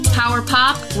power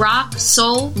pop, rock,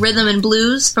 soul, rhythm, and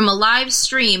blues from a live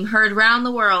stream heard round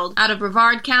the world out of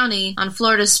Brevard County on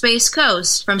Florida's Space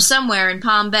Coast from somewhere in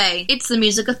Palm Bay. It's the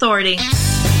Music Authority.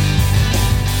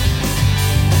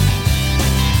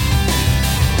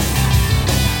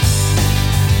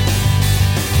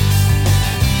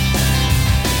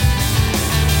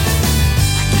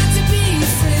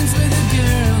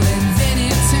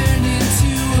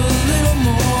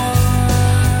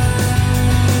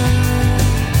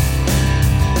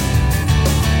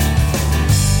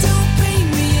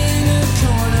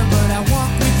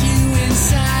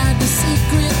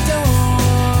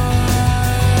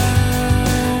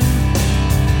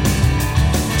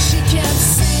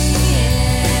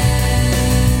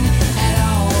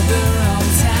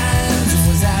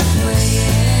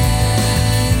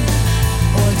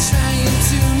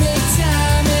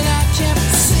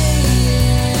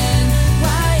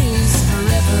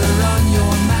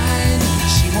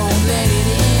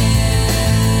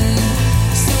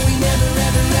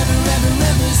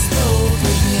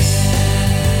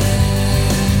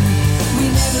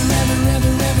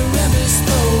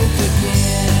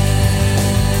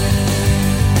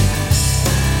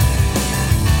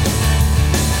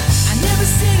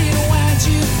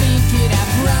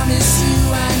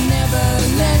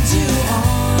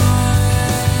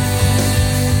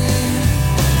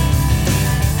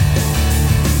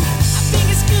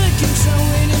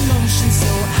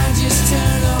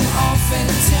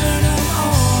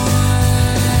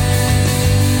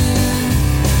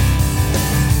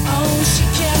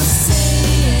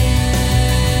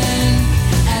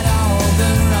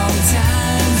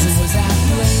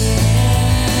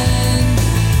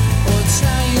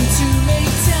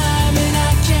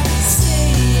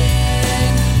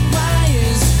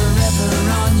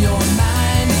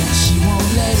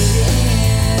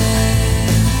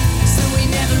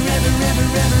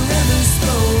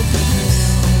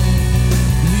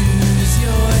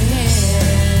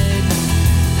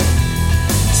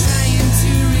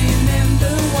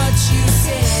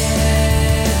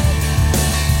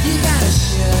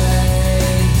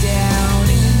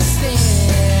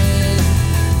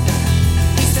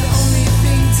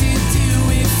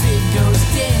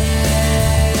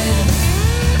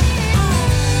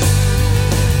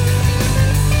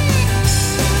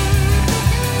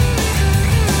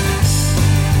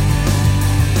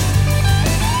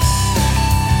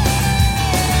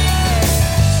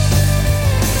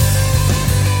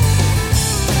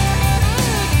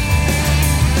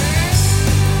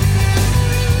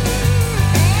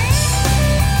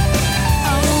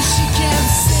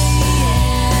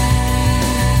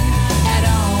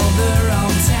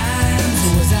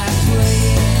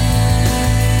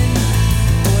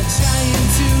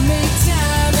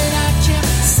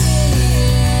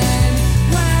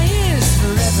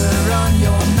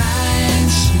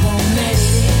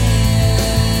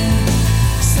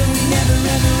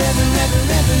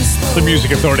 The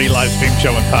Music Authority live stream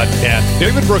show and podcast.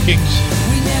 David Brookings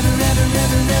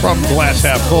from Glass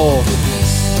Half Full.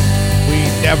 We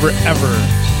never ever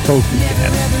spoke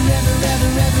again.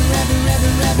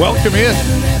 Welcome in.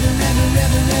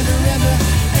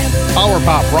 Power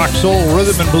pop, rock, soul,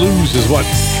 rhythm, and blues is what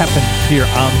happens here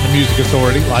on the Music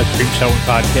Authority live stream show and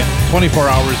podcast. 24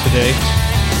 hours a day,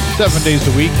 7 days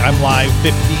a week. I'm live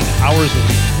 15 hours a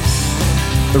week.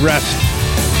 The rest,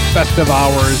 festive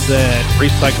hours that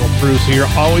recycle through, so you're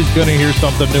always going to hear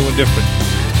something new and different.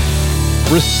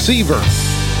 Receiver,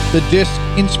 the disc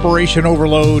Inspiration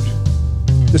Overload.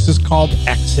 This is called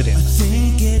Accident. I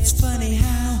think it's funny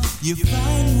how you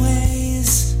find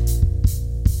ways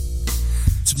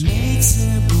to make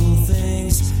simple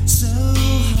things so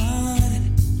hard.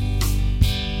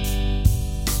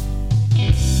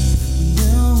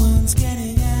 No one's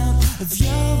getting out of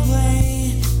your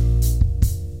way.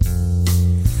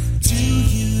 Do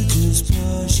you just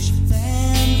push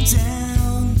them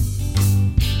down?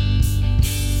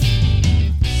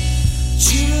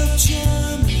 Cheer up,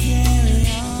 chum, and carry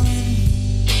on.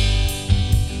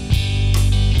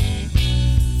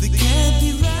 They can't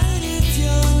be right if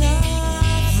you're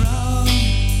not wrong.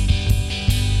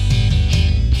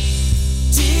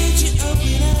 Did you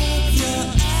open up your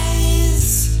eyes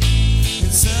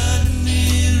and suddenly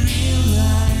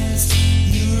realize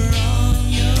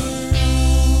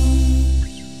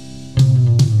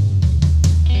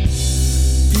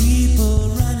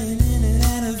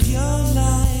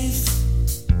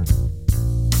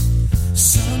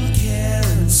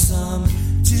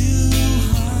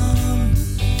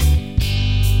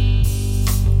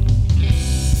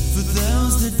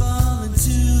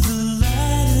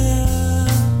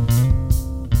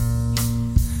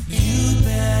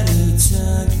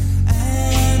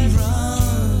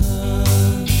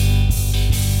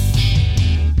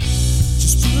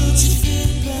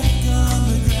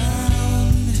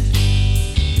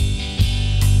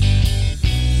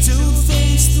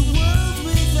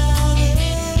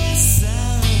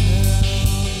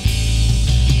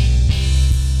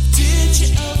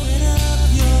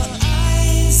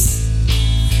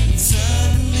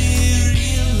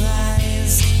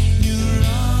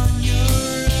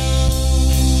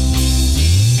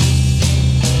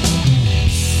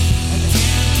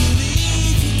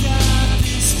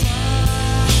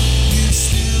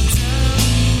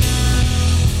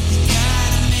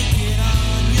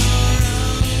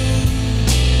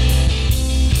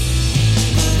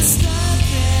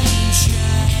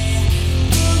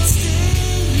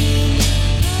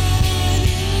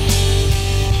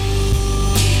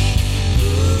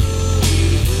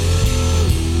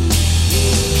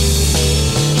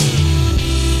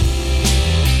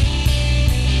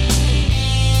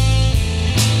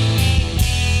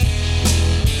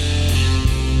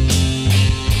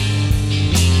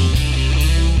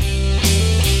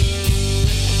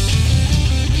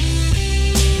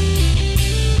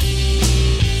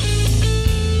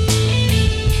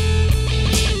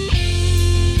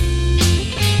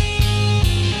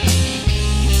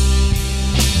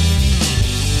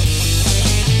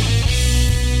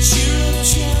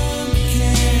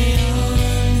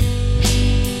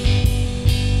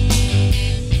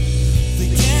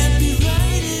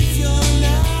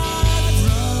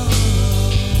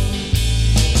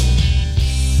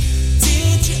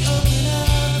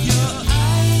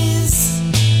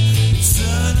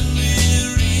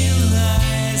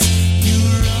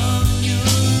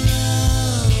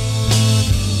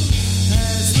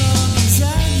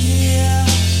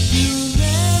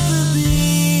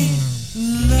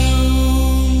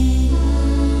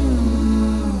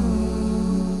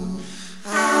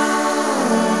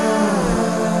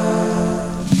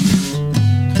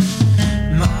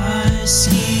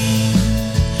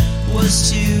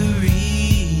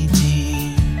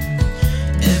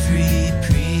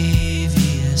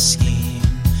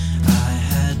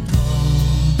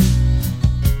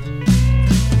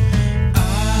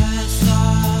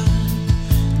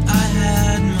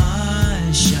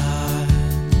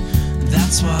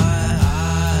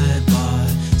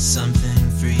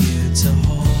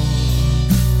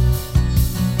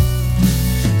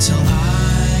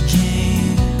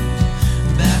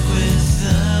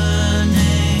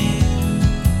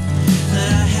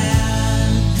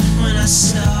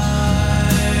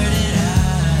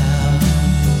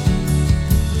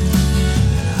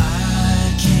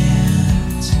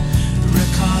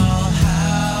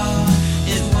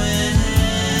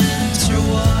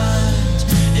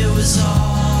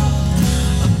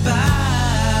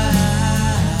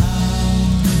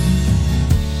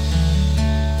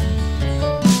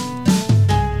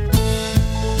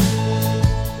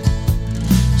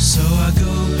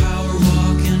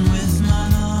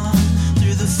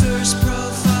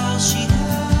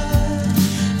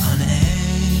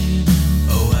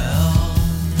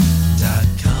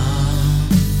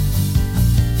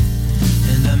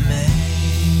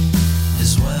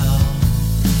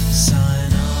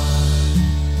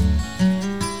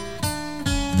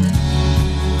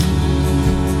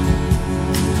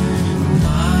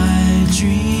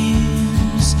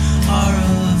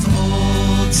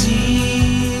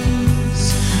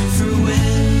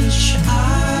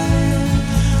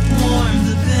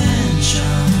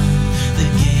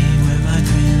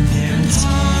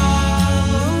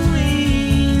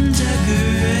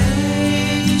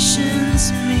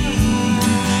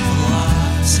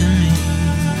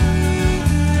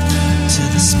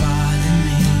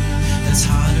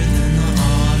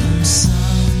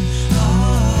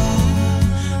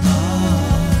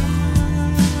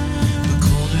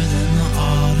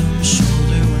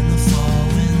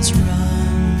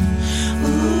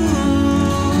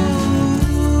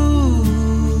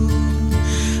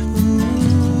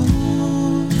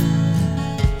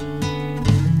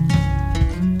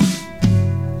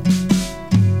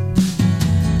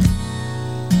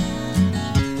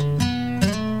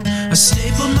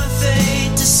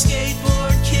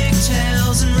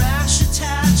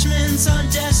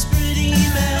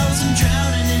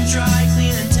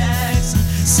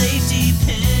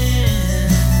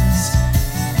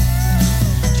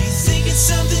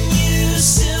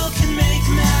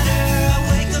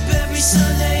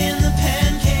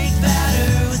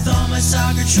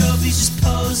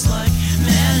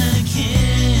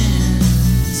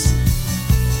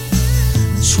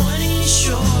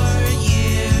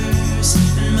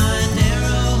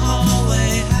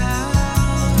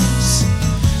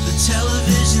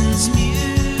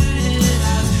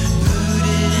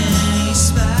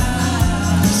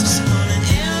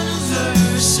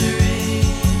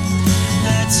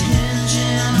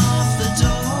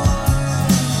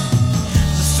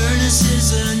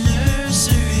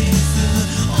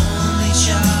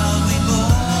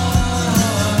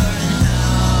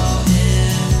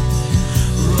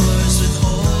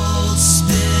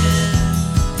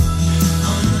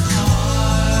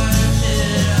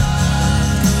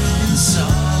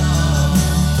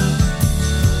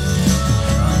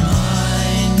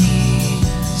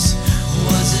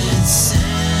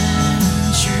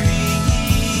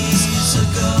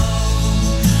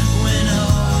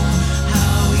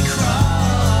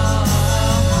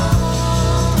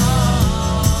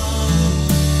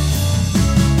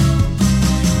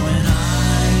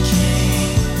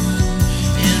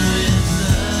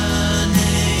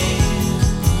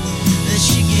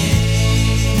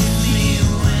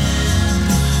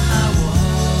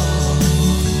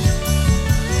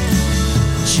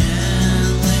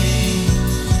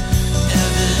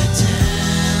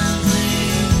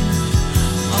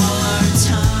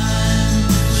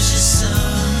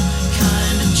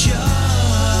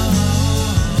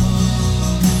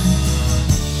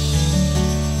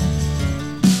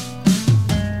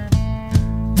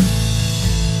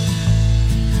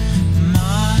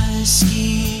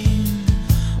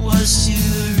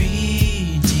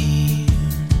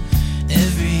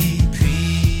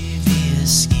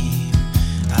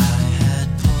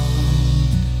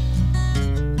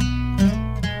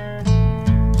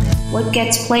What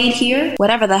gets played here?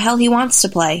 Whatever the hell he wants to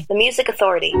play. The Music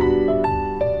Authority.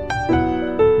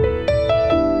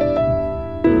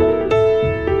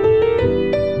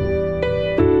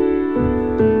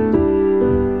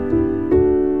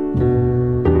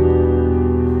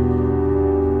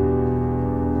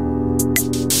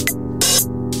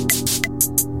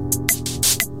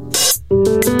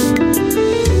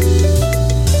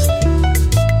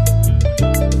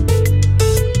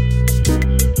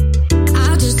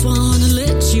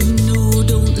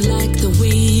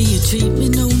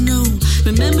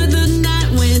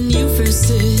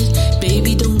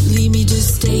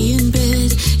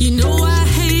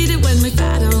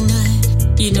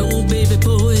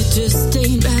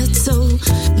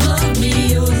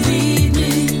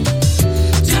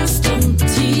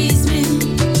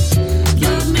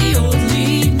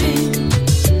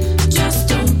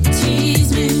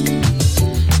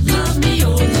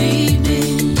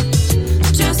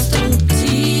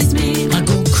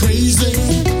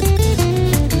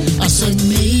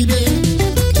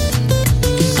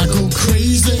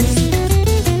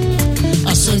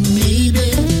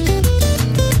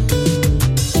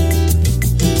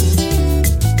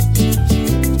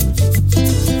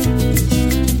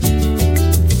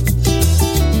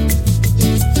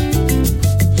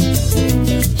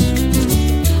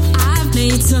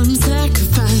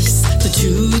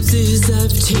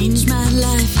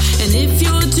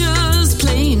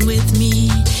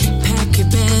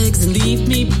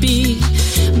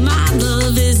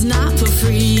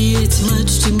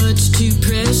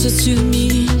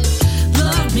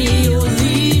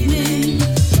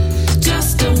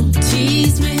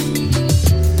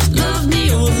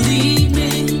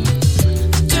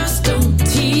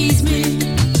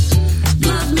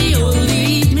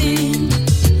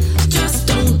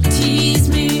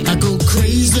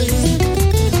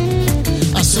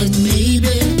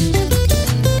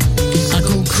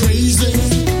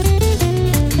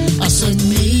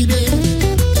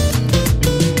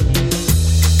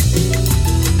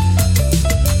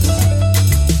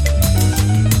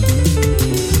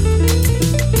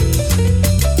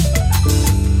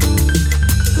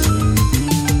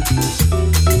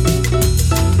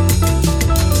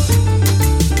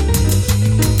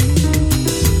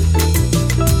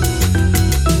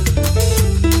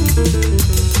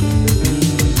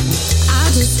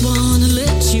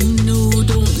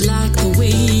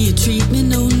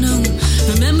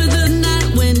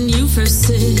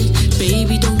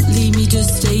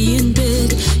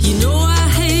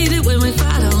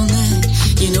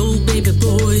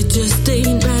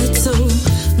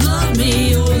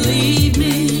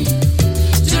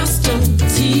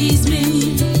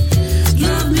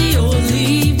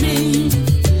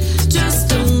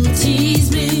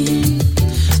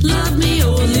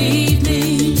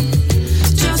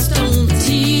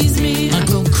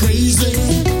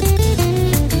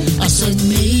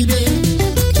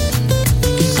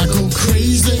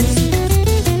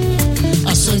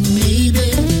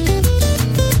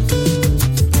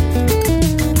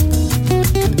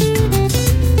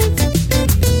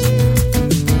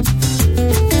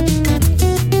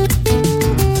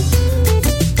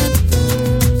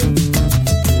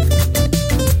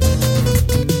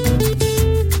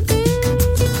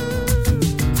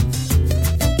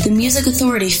 Music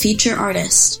Authority feature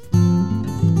artist.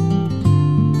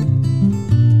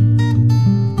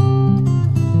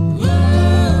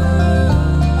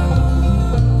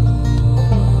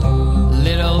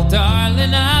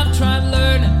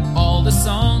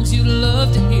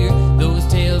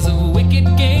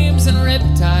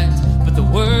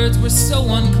 words were so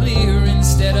unclear.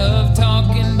 Instead of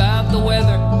talking about the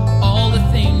weather, all the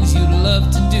things you'd love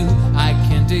to do, I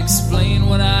can't explain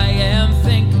what I am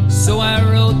thinking, so I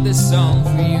wrote this song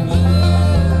for you.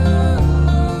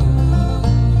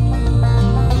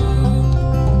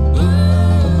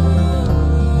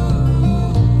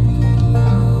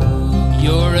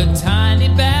 You're a tiny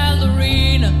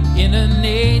ballerina in an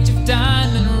age of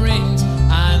diamond rings.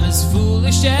 I'm as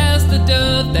foolish as the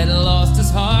dove that lost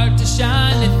his heart to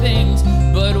shiny things.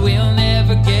 But we'll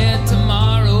never get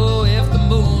tomorrow if the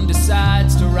moon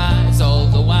decides to rise.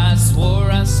 Although I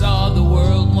swore I saw the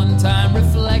world one time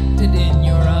reflected in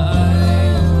your eyes.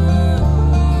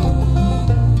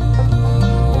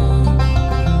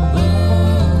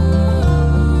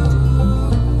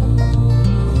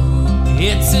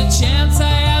 It's a chance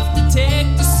I have to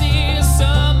take to see a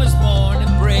summer's morning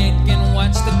break and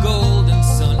watch the golden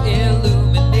sun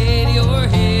illuminate your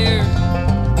hair.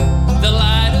 The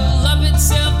light of love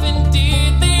itself,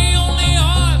 indeed, the only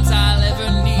arms I'll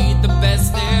ever need, the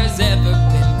best there's ever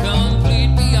been,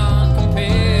 complete beyond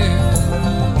compare.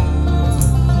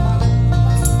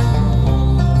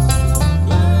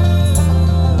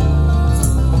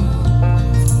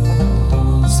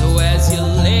 So as you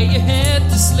lay your head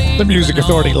to sleep, The Music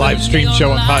Authority live stream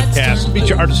show and podcast.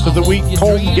 Feature artist of the week,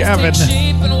 Cole Gavin,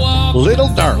 Little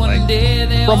Darling,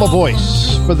 from A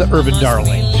Voice for the Urban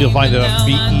Darlings. You'll find it on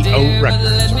VEO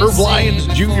Records. Irv Lyons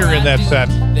Jr. in that set.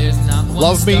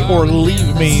 Love Me or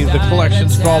Leave Me, the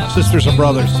collection's called Sisters and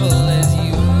Brothers.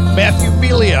 Matthew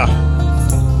Melia,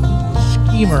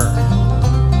 Schemer,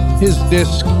 his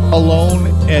disc Alone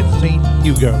at St.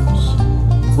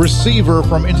 Hugo's. Receiver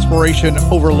from Inspiration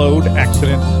Overload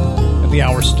Accidents. And the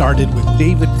hour started with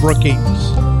David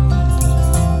Brookings.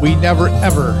 We Never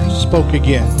Ever Spoke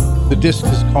Again. The disc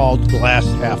is called Glass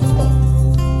Half Full.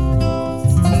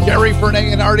 Gary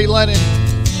Fernay and Artie Lennon,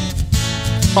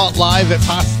 caught live at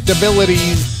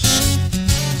Possibilities.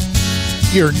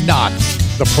 You're Not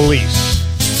the Police.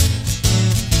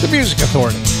 The Music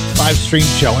Authority live stream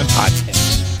show and podcast.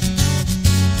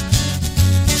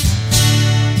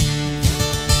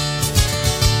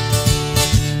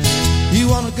 You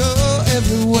wanna go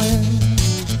everywhere.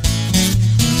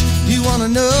 You wanna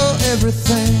know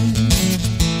everything.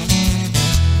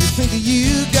 You think that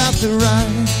you got the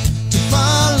right to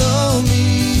follow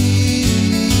me.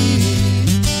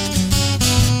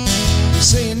 You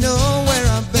say you know where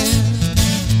I've been.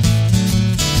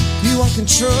 You want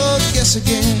control, guess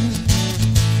again.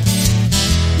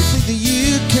 You think that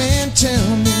you can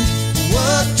tell me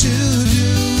what to do.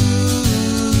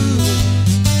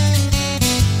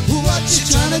 What you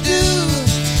trying to do?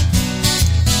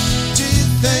 Do you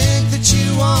think that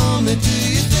you want me? Do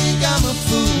you think I'm a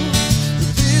fool?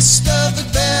 But this stuff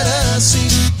had better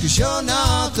cease, 'cause you're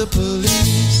not the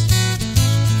police.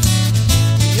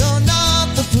 You're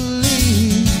not the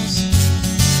police.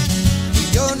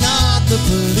 You're not the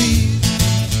police.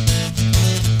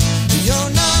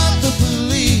 You're not the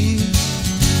police.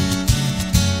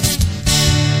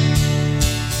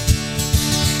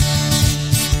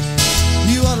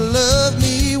 You ought to love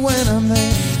me when I'm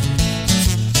there.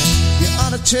 You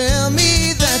ought to tell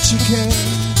me that you care,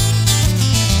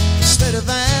 instead of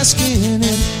asking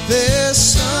if there's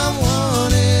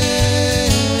someone else.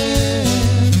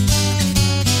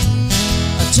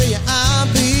 I tell you I'll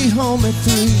be home at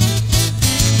 3.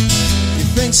 You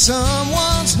think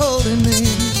someone's holding me?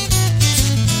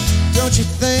 Don't you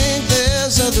think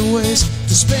there's other ways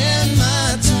to spend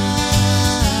my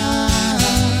time?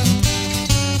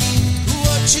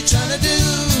 What you trying to do?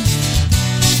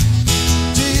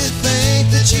 Do you think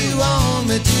that you own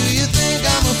me? Do you think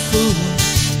I'm a fool?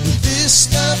 With this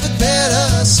stuff had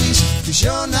better cease, 'cause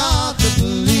you're not the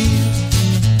police.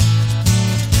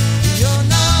 You're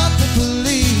not the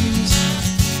police.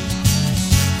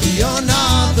 You're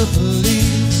not the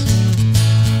police.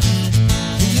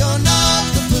 You're not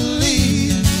the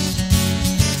police.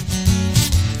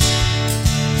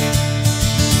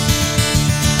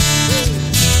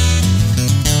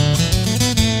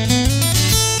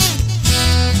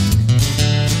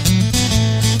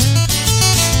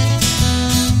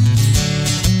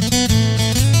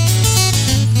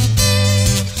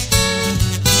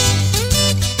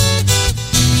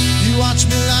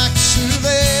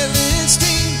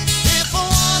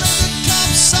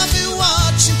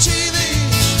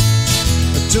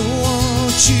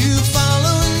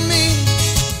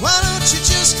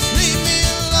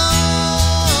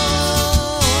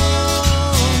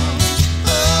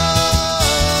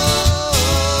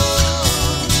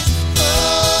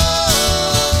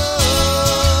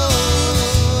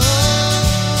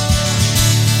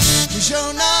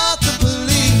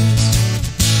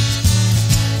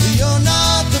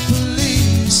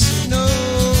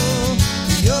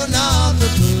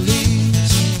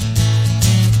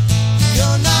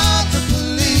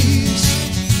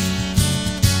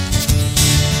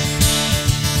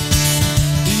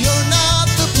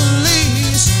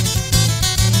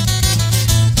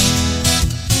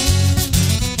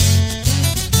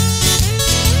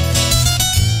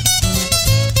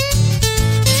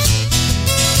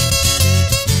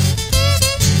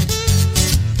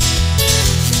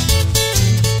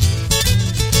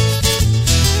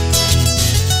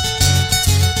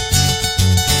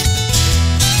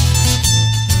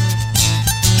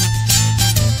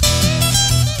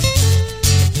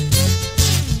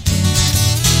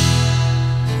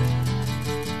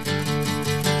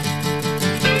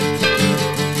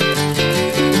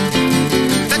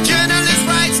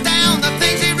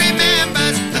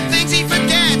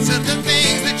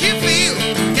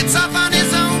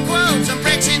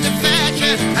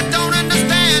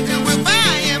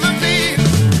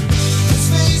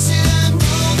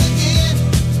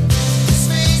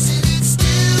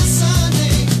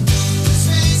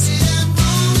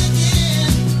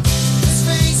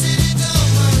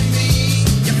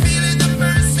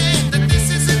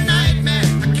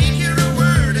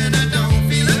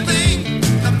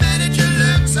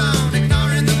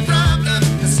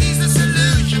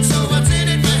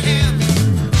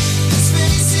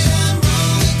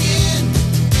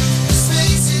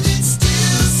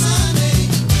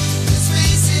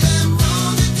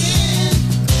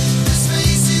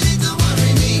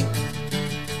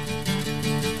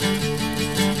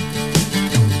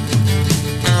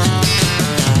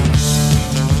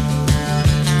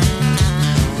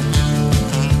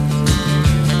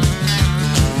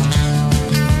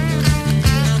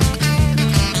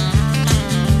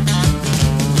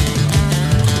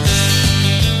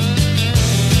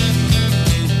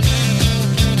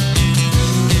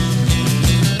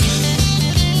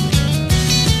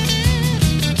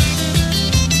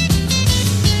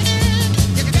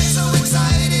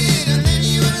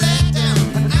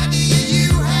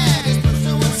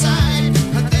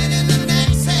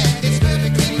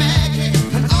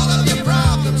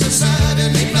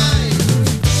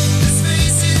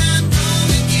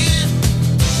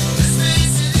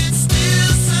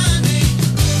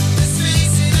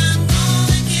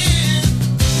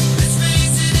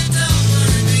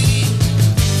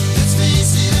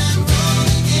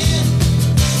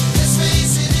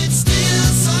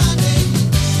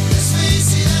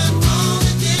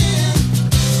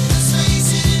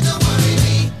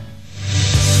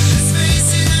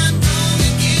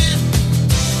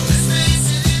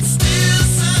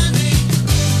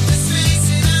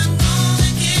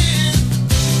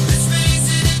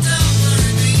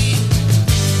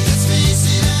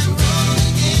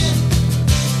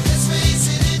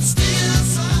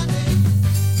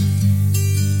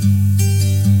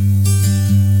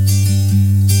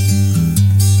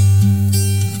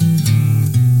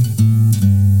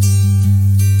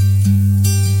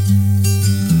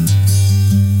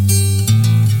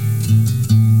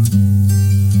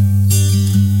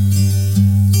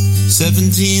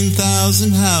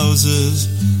 17,000 houses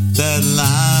that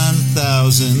line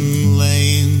 1,000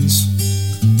 lanes.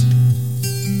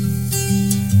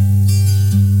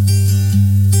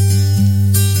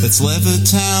 That's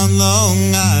Levittown,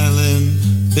 Long Island,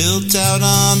 built out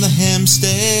on the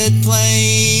Hempstead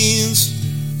Plains.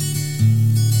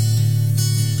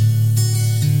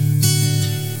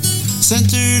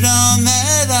 Centered on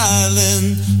that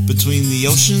island, between the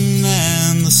ocean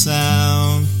and the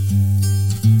Sound.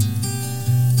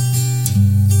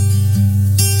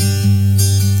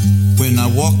 When I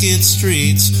walk its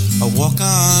streets, I walk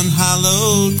on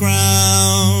hallowed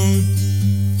ground.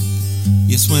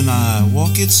 Yes, when I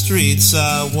walk its streets,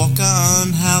 I walk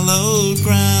on hallowed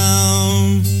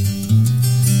ground.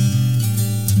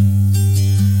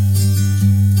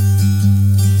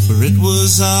 For it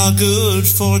was our good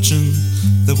fortune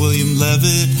that William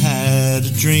Levitt had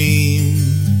a dream.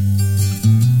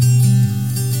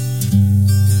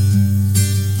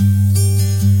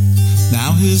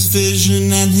 Now his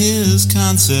vision and his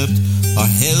concept are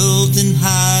held in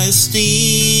high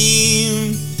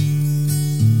esteem.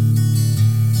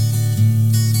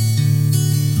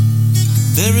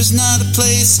 There is not a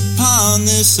place upon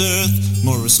this earth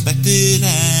more respected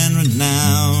and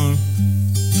renowned.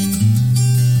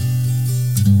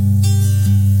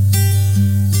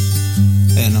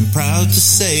 And I'm proud to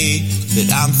say that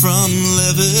I'm from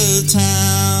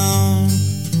Levittown.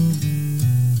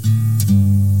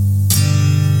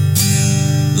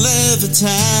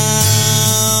 Levittown,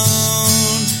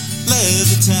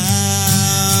 Levittown.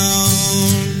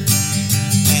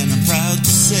 And I'm proud to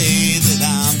say that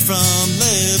I'm from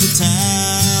Levittown,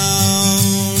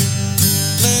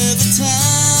 Levittown,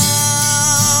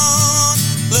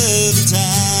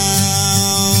 Levittown.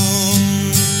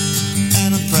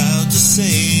 And I'm proud to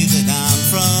say that I'm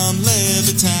from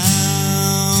Levittown.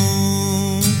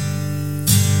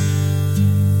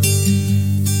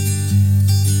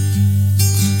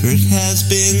 For it has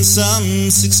been some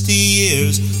 60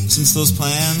 years since those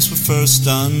plans were first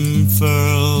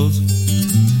unfurled.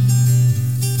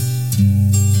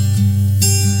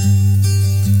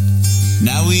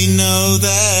 Now we know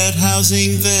that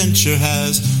housing venture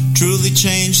has truly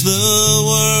changed the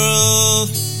world.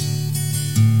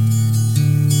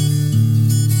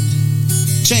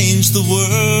 Change the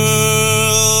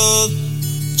world,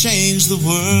 change the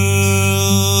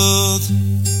world.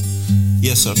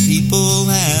 Yes, our people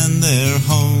and their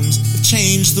homes have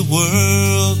changed the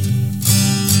world.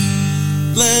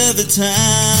 Levittown,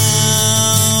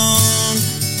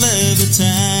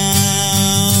 Levittown,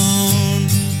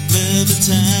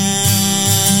 Levittown,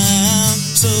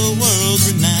 so world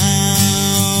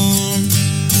renowned.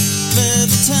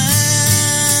 Levittown,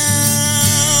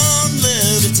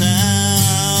 Levittown,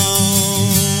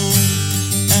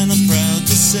 and I'm proud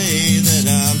to say that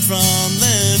I'm from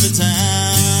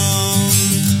Levittown.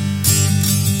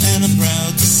 And I'm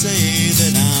proud to say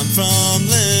that I'm from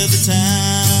Levittown.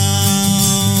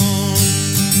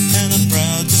 And I'm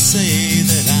proud to say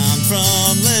that I'm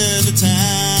from Levittown.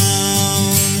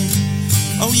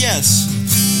 Oh yes,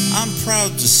 I'm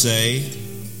proud to say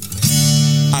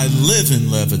I live in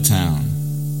Levittown.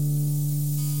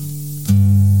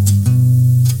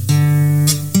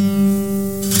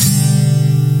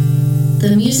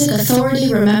 The Music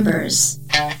Authority remembers.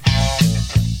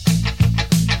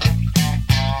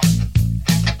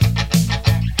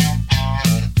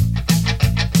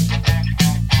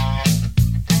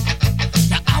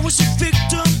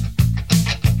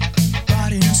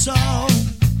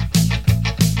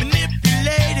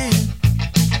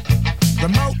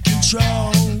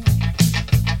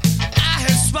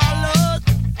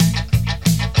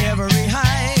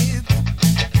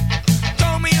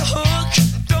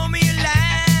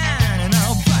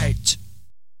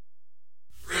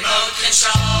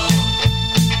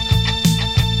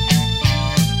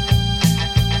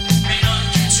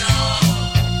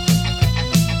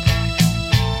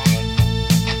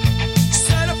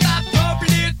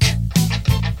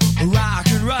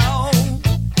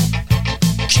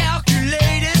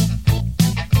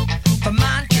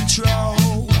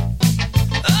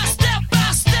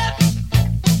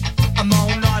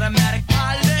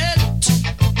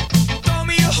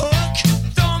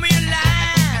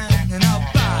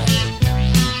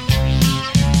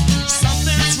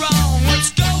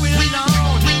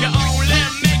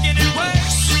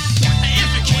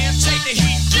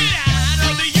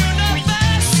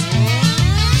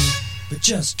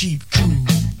 Just keep cool.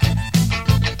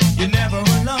 You're never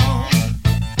alone.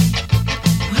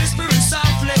 Whispering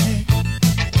softly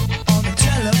on the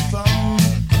telephone.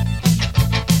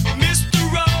 Mr.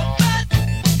 Robot,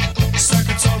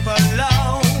 circuits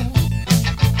overload.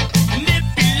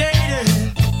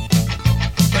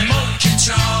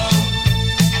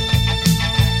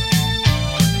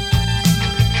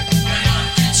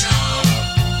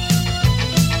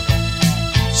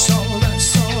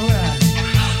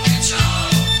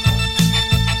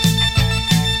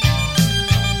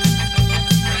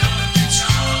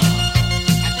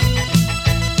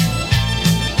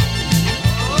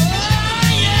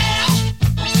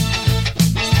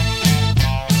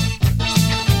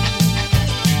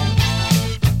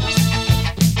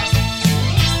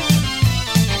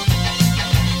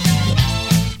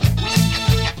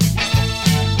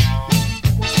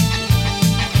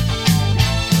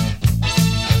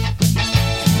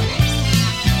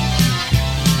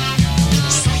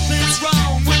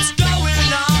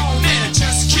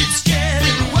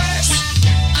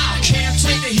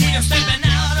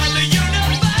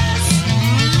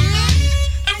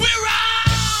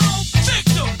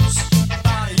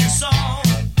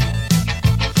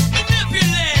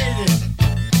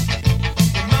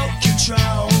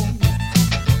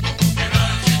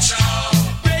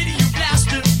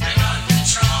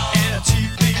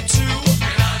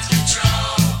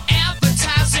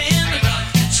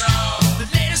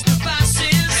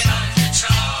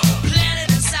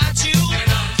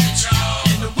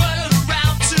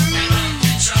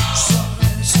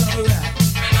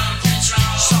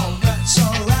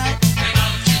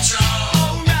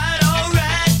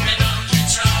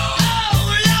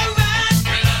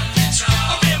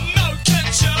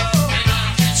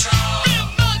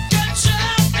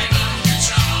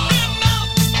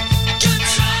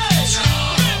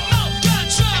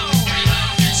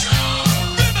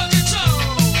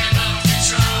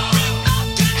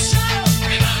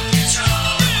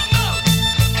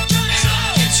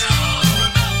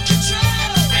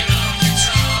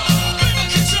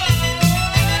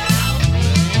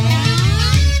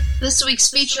 This week's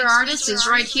feature artist is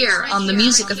right here on the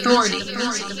Music Authority.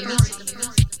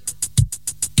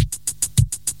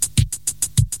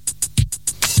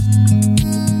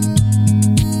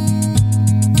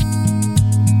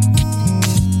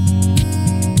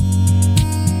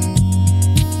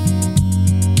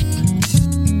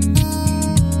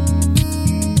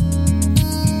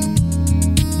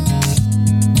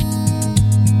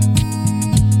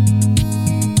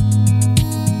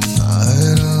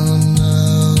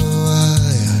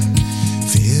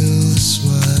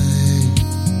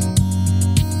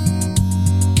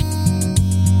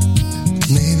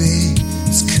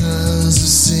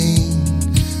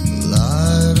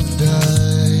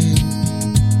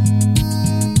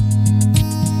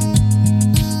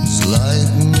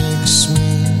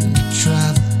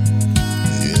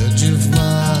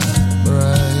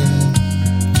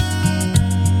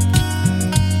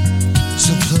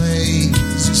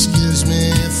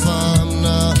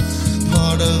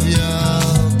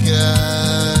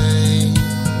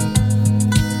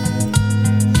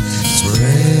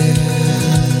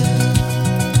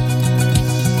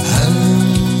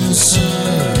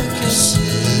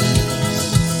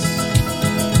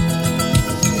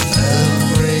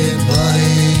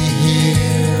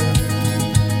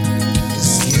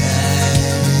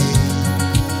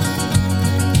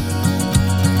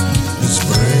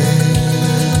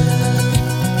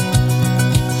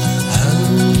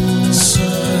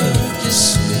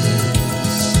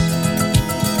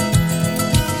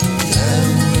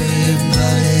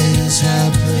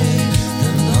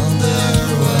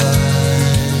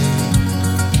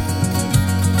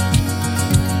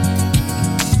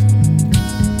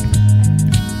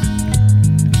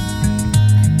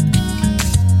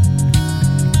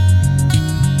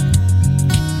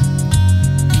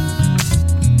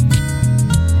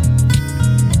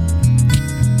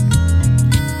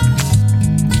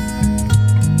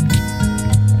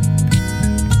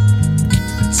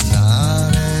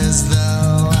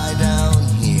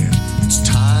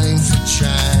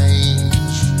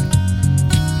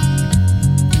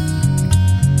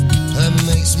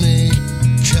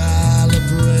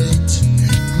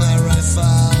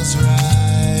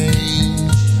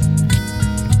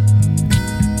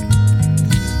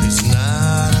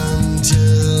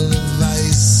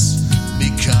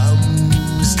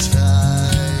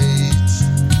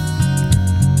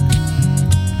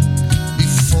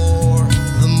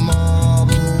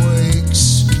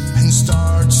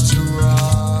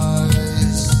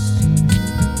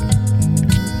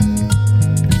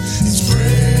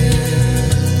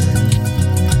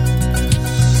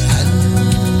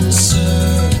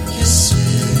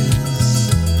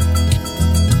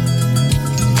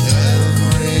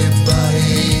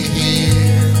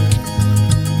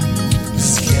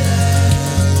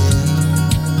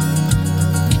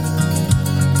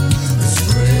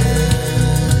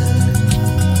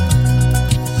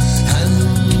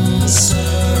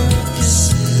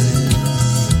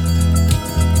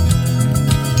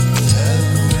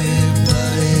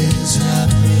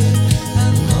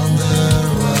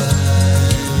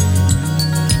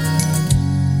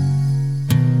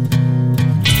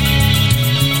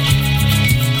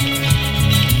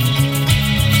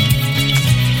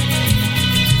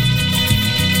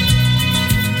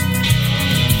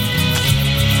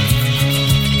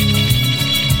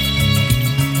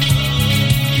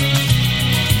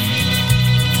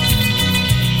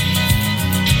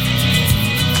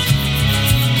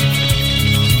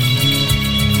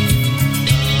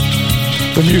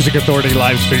 The Music Authority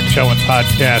live stream show and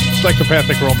podcast.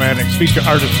 Psychopathic Romantics feature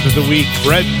artist of the week.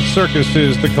 Red Circus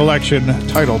is the collection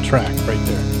title track right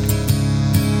there.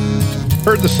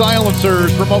 Heard the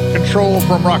Silencers, Remote Control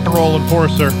from Rock and Roll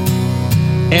Enforcer.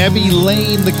 Abbey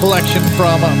Lane, the collection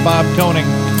from Bob Koenig.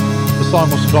 The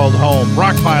song was called Home.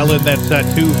 Rockpile in that set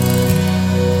too.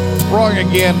 Wrong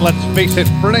Again, Let's Face It.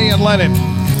 Renee and Lennon.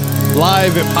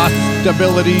 Live at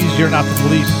Possibilities, You're Not the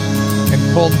Police.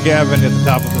 And Colt Gavin at the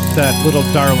top of the set, Little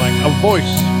Darling, a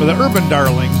voice for the Urban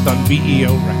Darlings on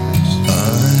BEO Records.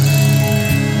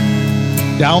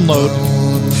 Download,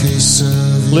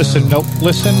 listen,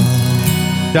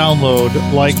 download,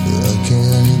 like,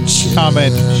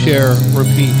 comment, share,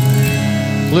 repeat.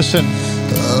 Listen,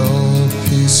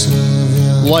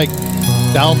 like,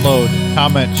 download,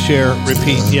 comment, share,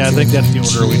 repeat. Yeah, I think that's the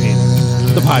order we need.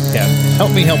 The podcast.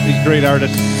 Help me help these great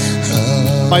artists.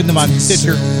 Find them on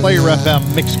Stitcher, Player FM,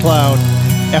 Mixcloud,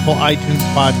 Apple iTunes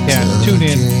Podcast,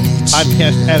 TuneIn,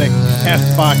 Podcast Addict,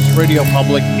 CastBox, Radio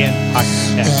Public, and Pocket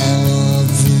Cast.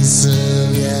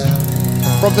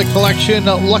 From the collection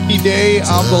Lucky Day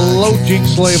on the Low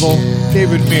Jinx label,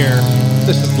 David Meir.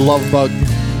 This is Love Bug.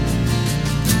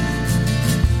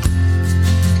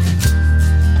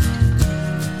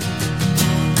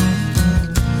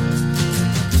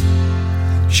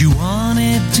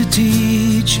 wanted to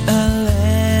teach a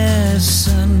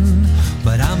lesson,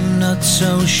 but I'm not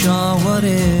so sure what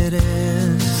it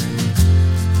is.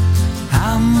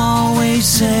 I'm always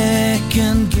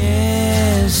second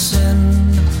guessing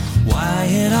why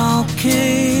it all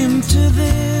came to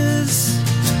this.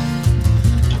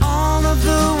 All of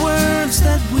the words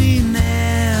that we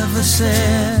never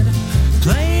said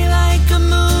play like a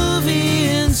movie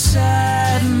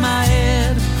inside my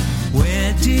head.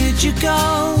 Where did you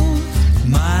go,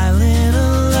 my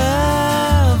little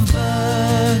love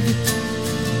bug?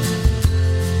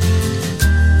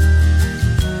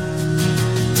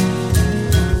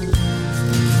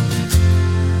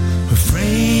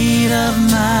 Afraid of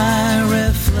my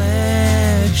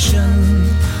reflection,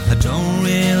 I don't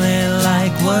really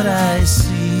like what I see.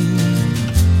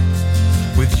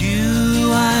 With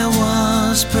you I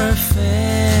was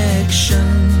perfection,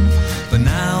 but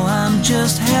now I'm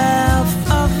just half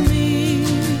of me.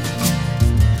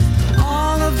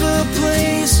 All of the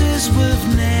places we've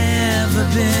never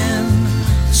been,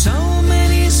 so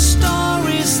many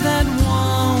stories that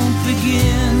won't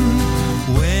begin.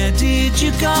 Where did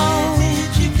you go,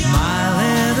 my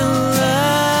little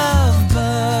love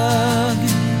bug?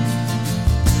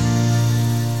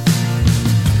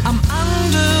 I'm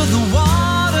under the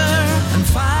water and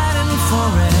fighting for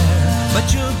air, but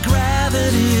your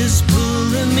gravity's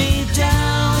pulling me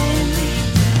down.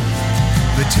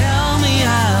 They tell me I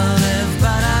live,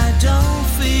 but I don't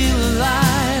feel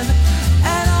alive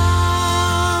at all.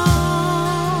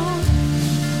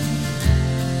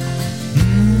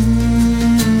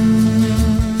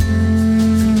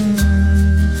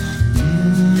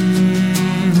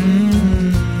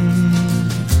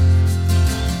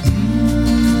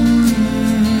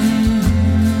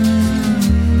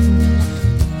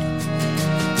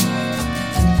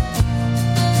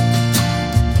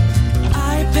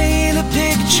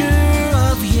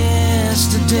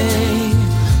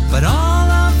 But all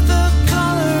of the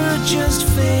color just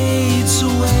fades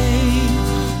away.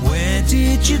 Where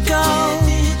did you go,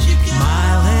 my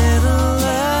little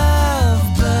love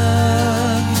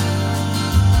bug?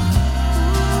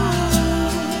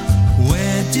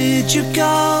 Where did you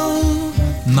go,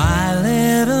 my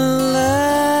little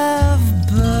love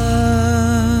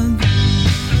bug?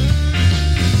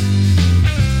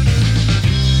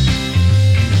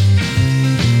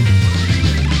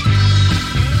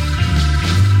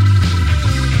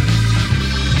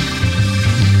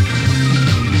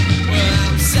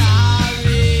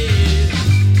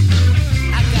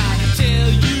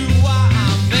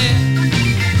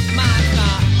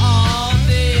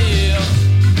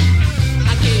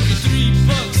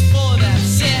 $3 for that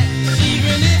set,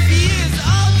 even if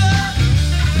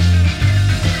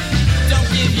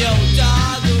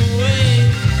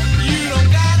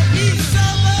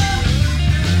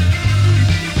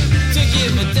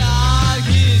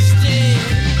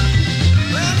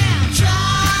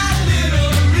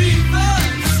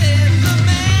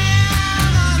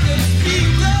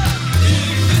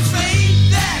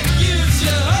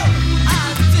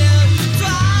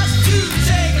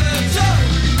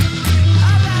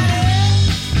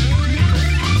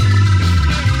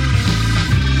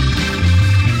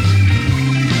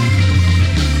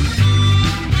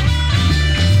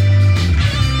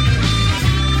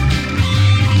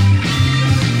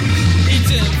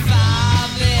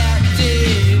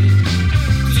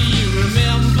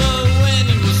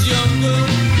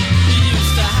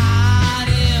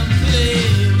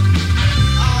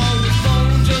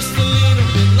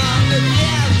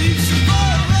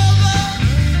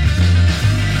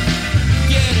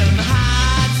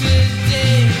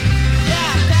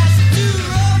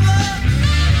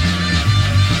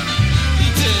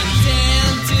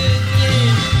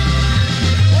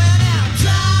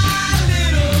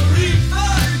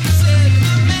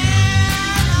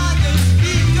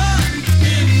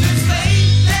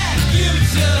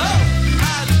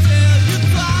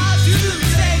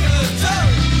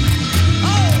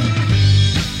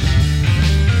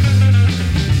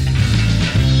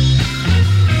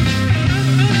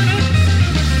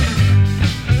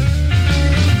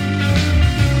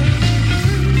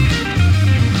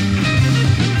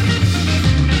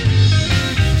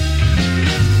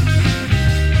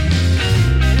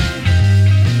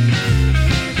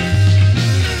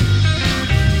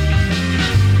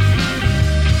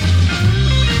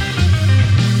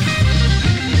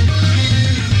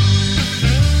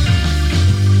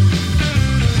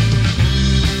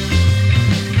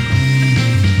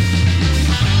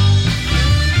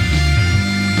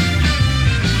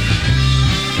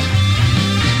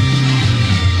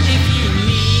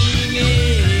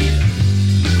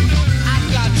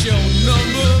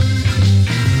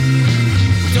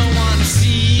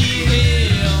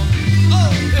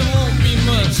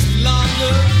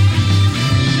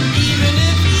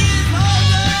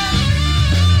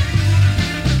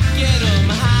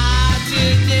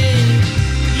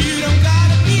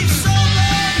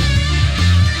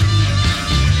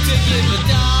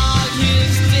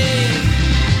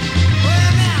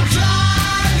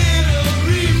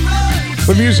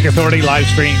The Music Authority live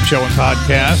stream show and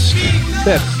podcast.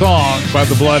 That song by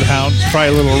the Bloodhounds, Try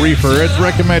a Little Reefer. It's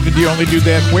recommended you only do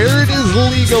that where it is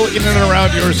legal in and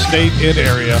around your state and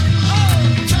area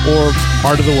or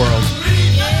part of the world.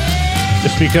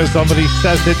 Just because somebody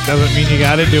says it doesn't mean you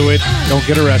gotta do it. Don't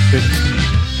get arrested.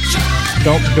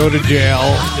 Don't go to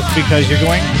jail just because you're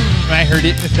going, I heard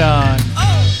it in the song.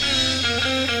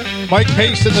 Mike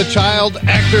Pace and the Child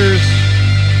Actors.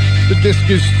 The disc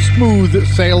is Smooth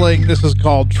Sailing. This is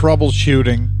called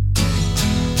Troubleshooting.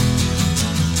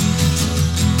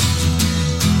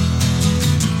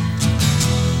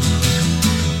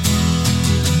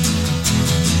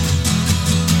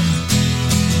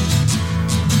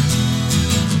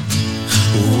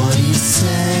 What are you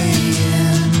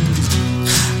saying?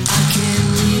 I can't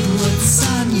read what's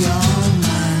on your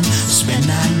mind. Spend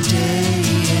night day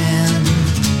and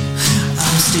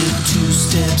I'm still 2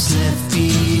 steps left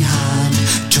behind.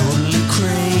 Totally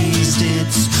crazed.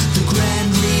 It's the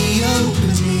grand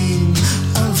reopening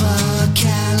of a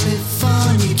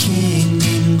California king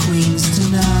in Queens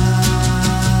tonight.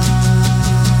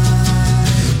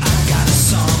 I got a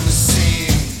song to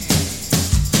sing.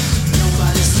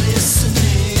 Nobody's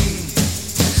listening.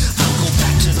 I'll go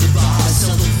back to the bar,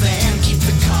 sell the van, keep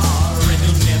the car, and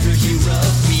you'll never hear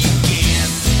of me again.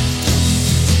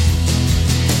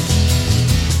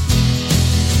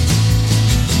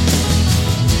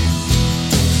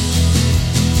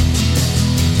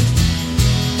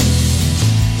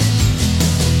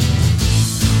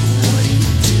 What are you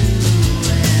doing?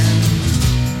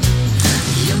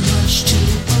 You're much too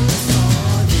old for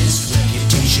this.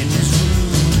 Reputation is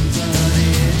ruined, but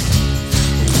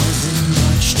it wasn't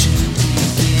much to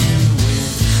begin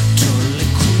with. Totally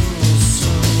cruel,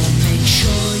 so make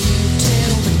sure you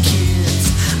tell the kids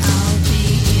I'll be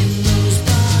in those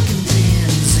bargain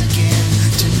bins again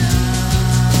tonight.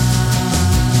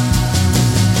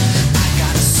 I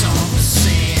got a song to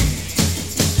sing.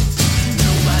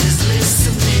 Nobody's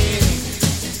listening.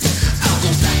 I'll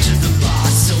go back to the bar,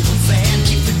 sell the van,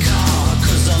 keep the car,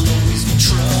 'cause I'll always be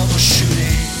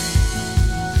troubleshooting.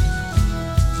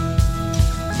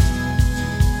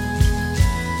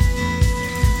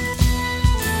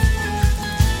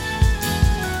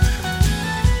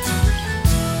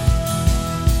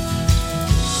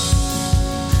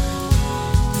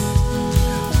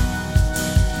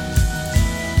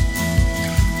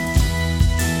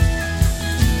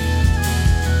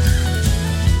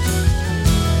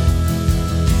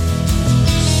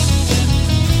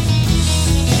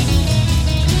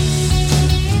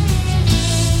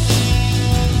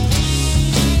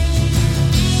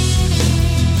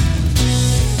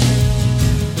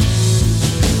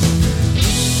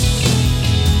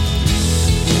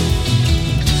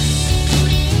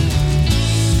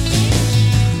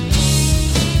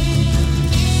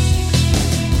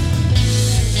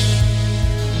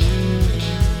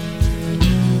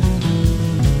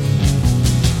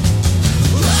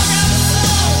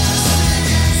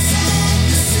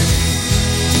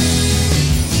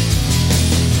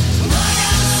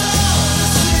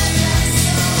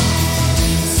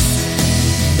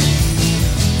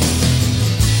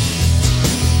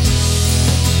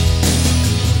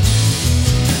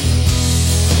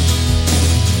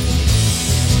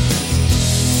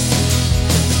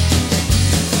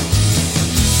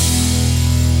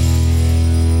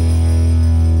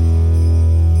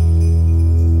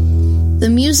 The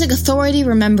Music Authority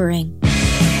Remembering.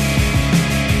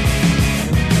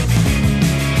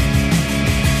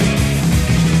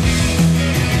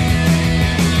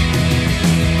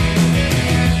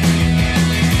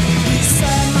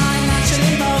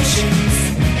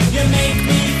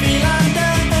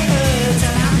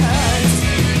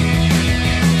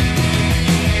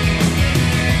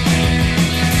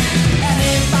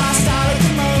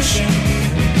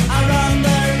 I run the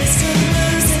risk of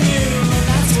losing you, and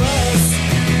that's worse.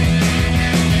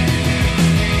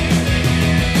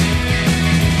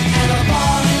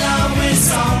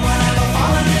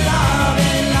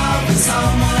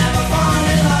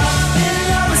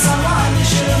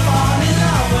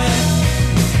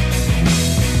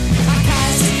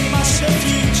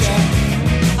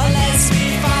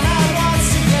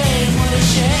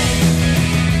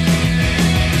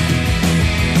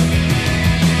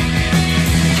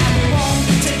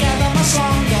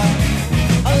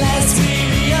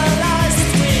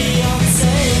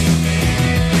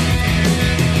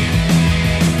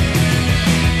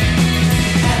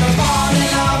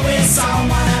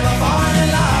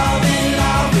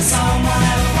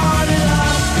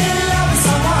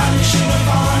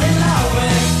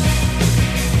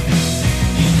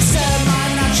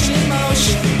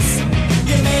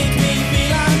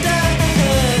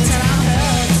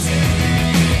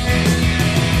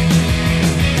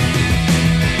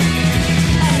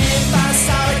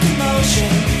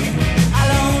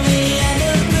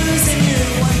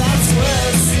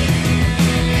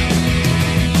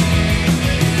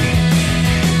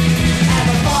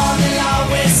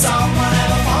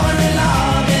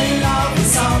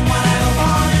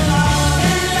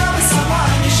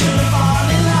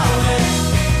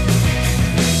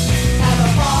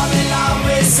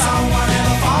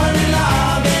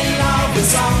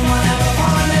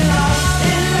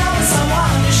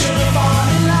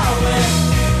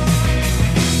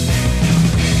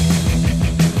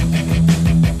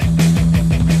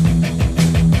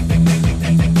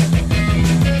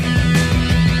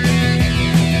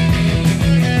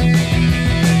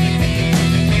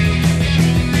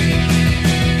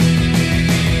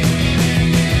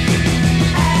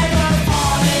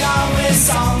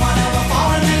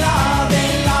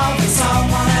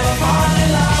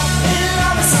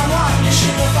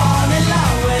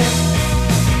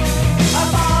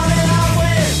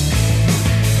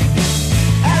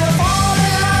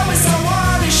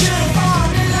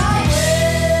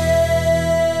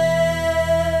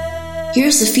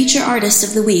 Here's the feature artist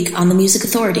of the week on the Music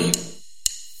Authority.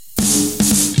 I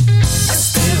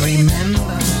still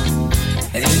remember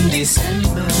in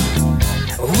December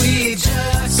we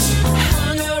just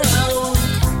hung around.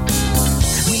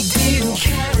 We didn't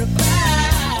care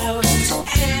about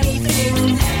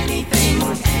anything.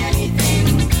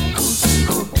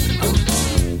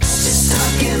 Just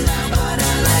talking about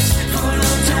our lives for a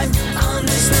long time on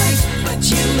this night. But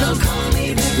you don't call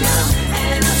me back now,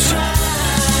 and I've tried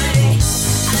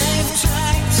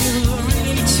to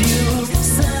reach you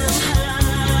somehow.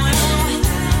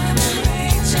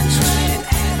 I tried it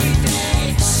every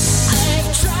day. I've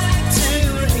tried to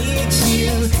reach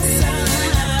you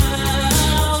somehow.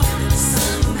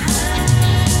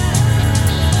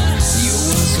 You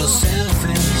were so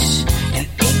selfish and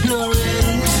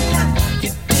ignorant.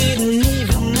 You didn't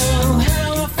even know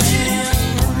how I felt.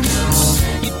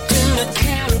 You didn't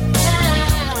care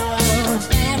about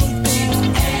anything.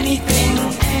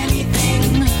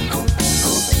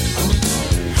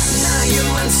 Now you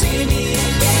won't see me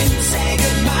again. Say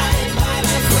goodbye, bye,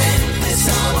 my friend. This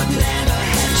all would never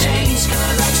have changed,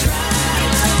 'cause I tried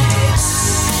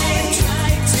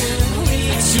to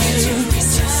reach you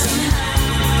somehow.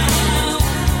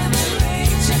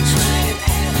 I tried it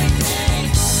every day.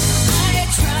 I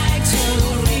tried to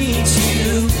reach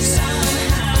you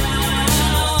somehow. I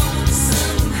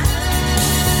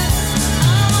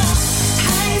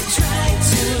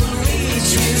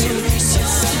tried to reach you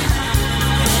somehow.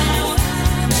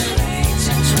 I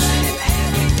tried it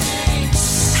every day.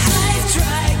 I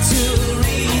tried to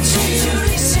reach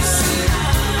you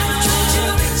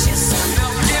somehow.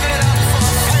 Give it up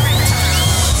for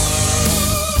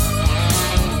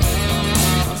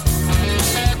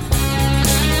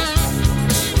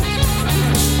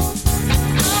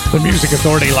The Music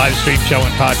Authority live stream show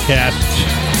and podcast.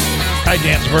 Hi,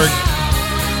 Gansberg.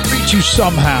 Reach you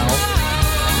somehow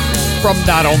from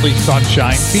Not Only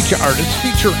Sunshine, feature artist,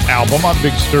 feature album on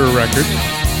Big Stir Records.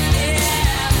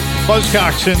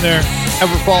 Buzzcocks in there.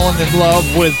 Ever fallen in love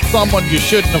with someone you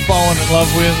shouldn't have fallen in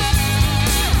love with?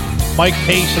 Mike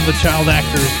Pace and the Child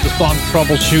Actors, the song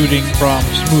Troubleshooting from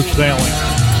Smooth Sailing.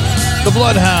 The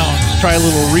Bloodhounds, Try a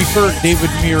Little Reefer. David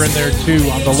Muir in there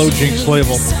too on the Low Jinx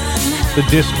label. The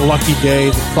disc Lucky Day,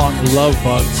 the song Love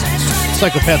Bug.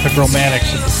 Psychopathic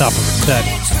Romantics at the top of the set.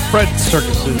 Fred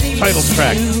Circus's title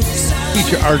track,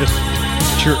 feature artist,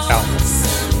 feature album.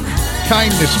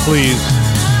 Kindness, please.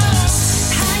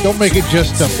 Don't make it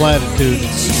just a platitude.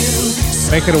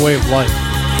 Make it a way of life.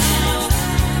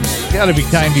 You gotta be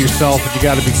kind to yourself, and you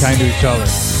gotta be kind to each other.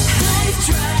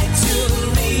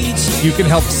 You can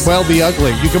help quell the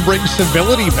ugly. You can bring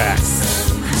civility back.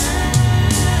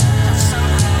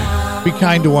 Be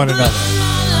kind to one another.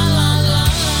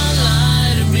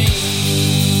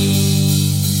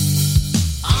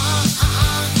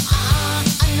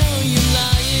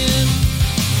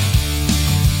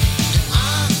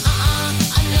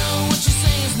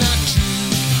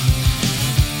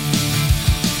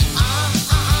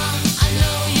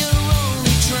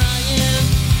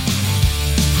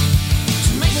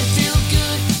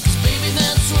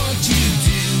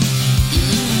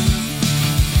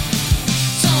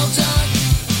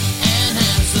 And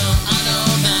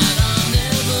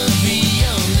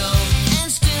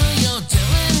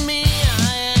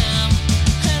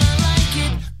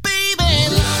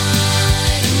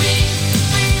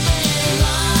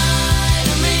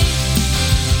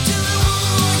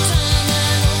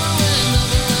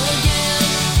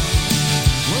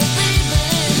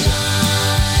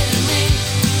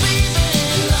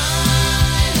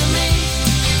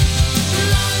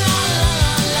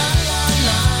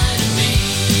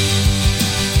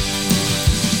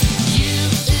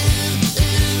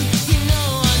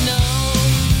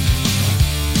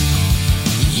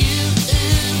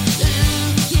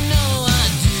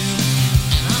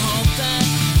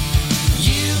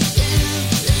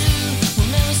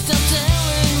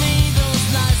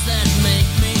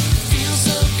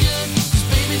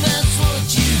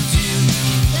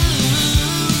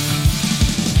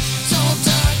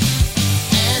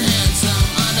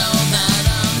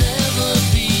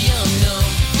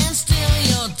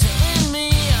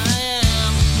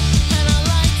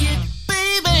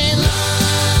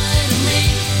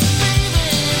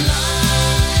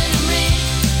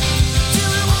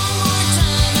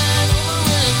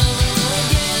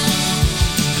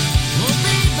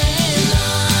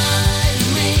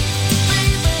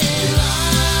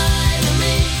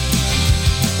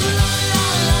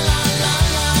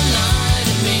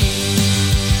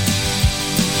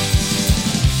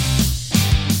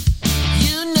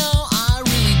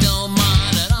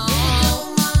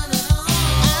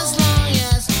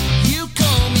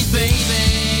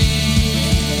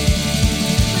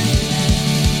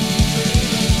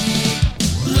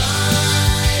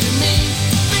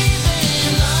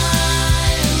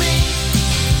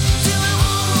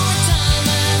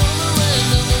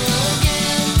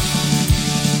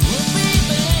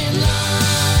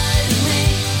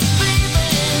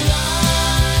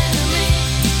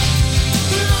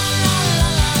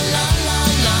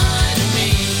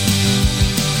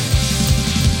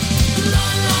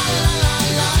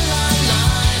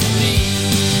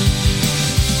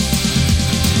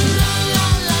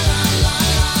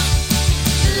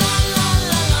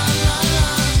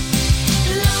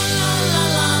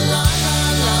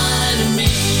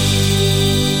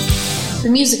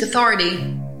Music Authority.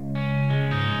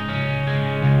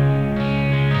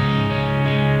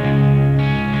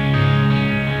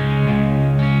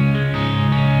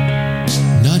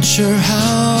 Not sure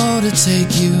how to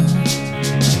take you,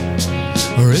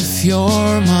 or if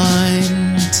you're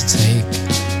mine to take.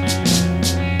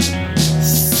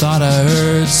 Thought I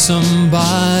heard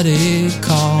somebody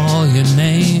call your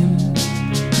name,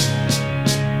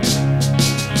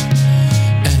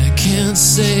 and I can't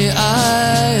say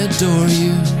I adore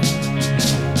you,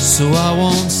 so I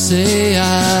won't say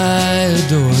I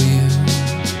adore you.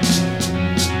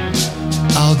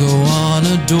 I'll go on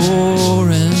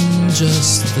adoring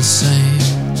just the same.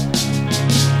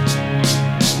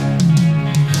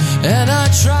 And I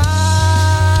tried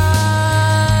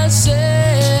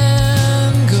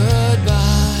saying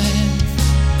goodbye,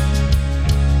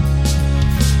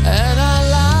 and I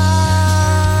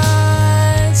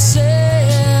lied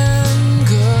saying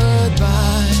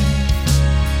goodbye.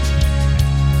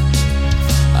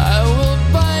 I will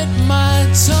bite my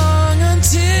tongue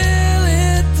until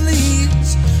it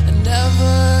bleeds and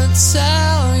never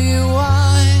tell you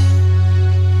why.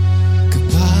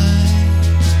 Goodbye,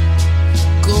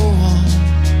 go on,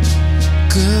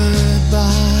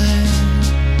 goodbye.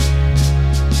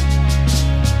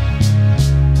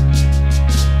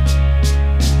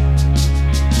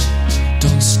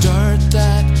 Don't start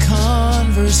that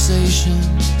conversation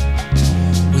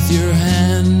with your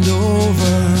hand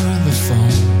over the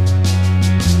phone.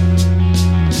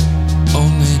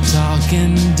 Only talk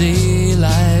in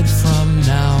daylight from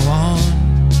now on.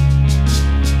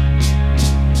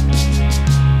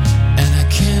 And I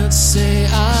can't say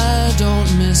I don't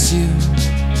miss you,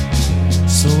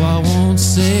 so I won't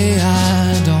say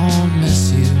I don't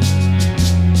miss you.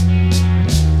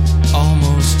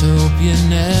 Almost hope you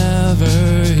never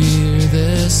hear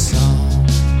this song.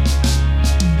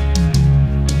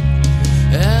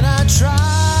 And I tried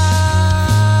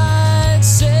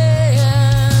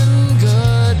saying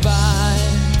goodbye,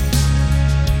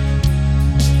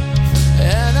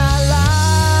 and I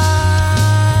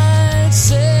lied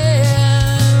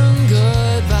saying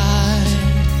goodbye.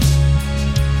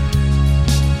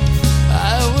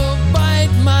 I will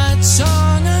bite my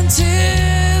tongue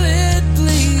until it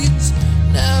bleeds,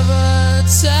 never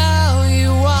tell you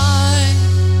why.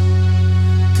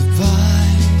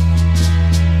 Goodbye,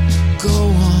 go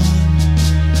on,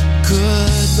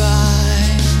 goodbye.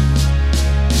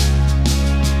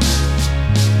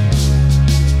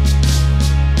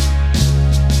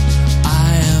 I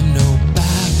am no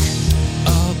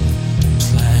backup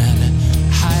plan,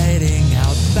 hiding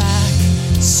out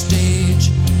backstage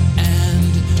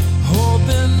and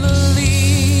hoping the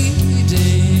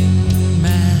leading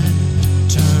man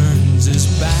turns his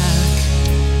back,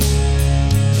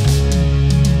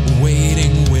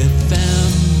 waiting with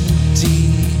empty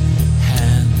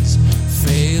hands,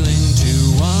 failing to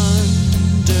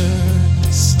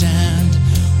understand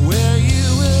where you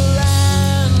will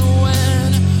land when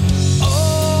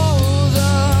all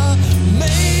the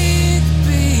make-believe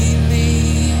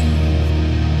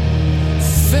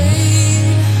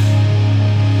fade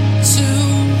to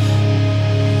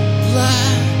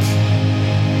black.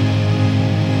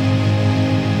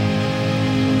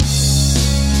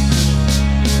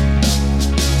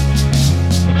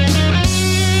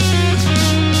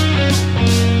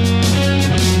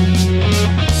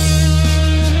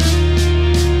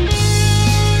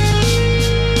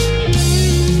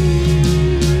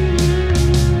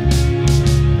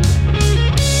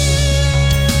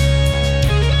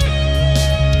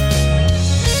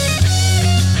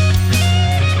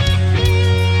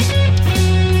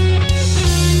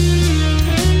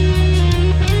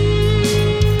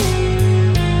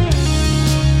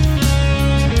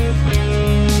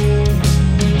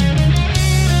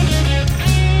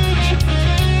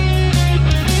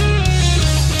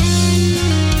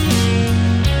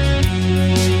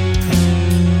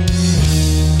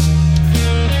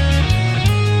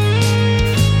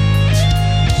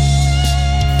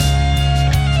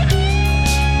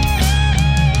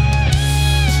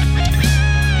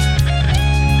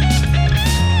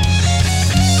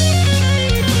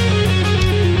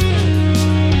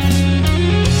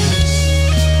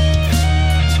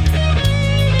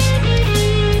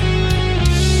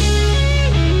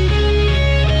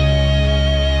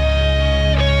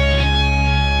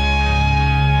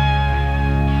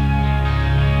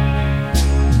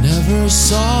 Never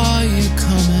saw you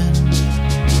coming,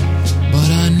 but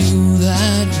I knew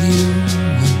that you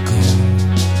would go.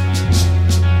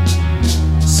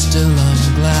 Still, I'm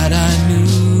glad I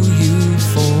knew you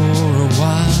for a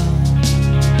while,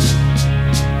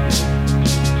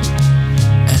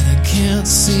 and I can't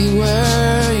see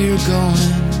where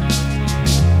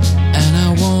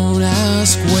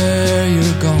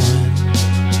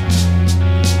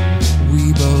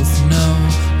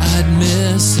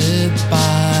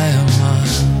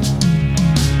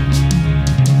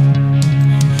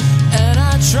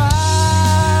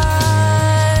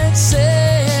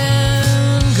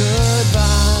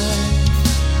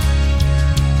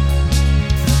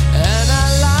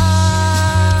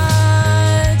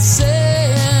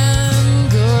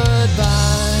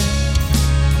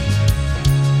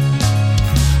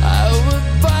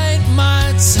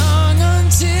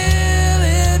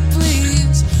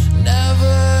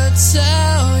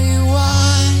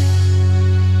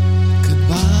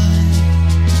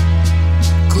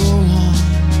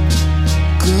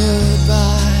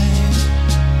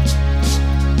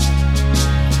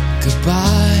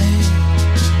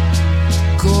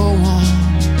on.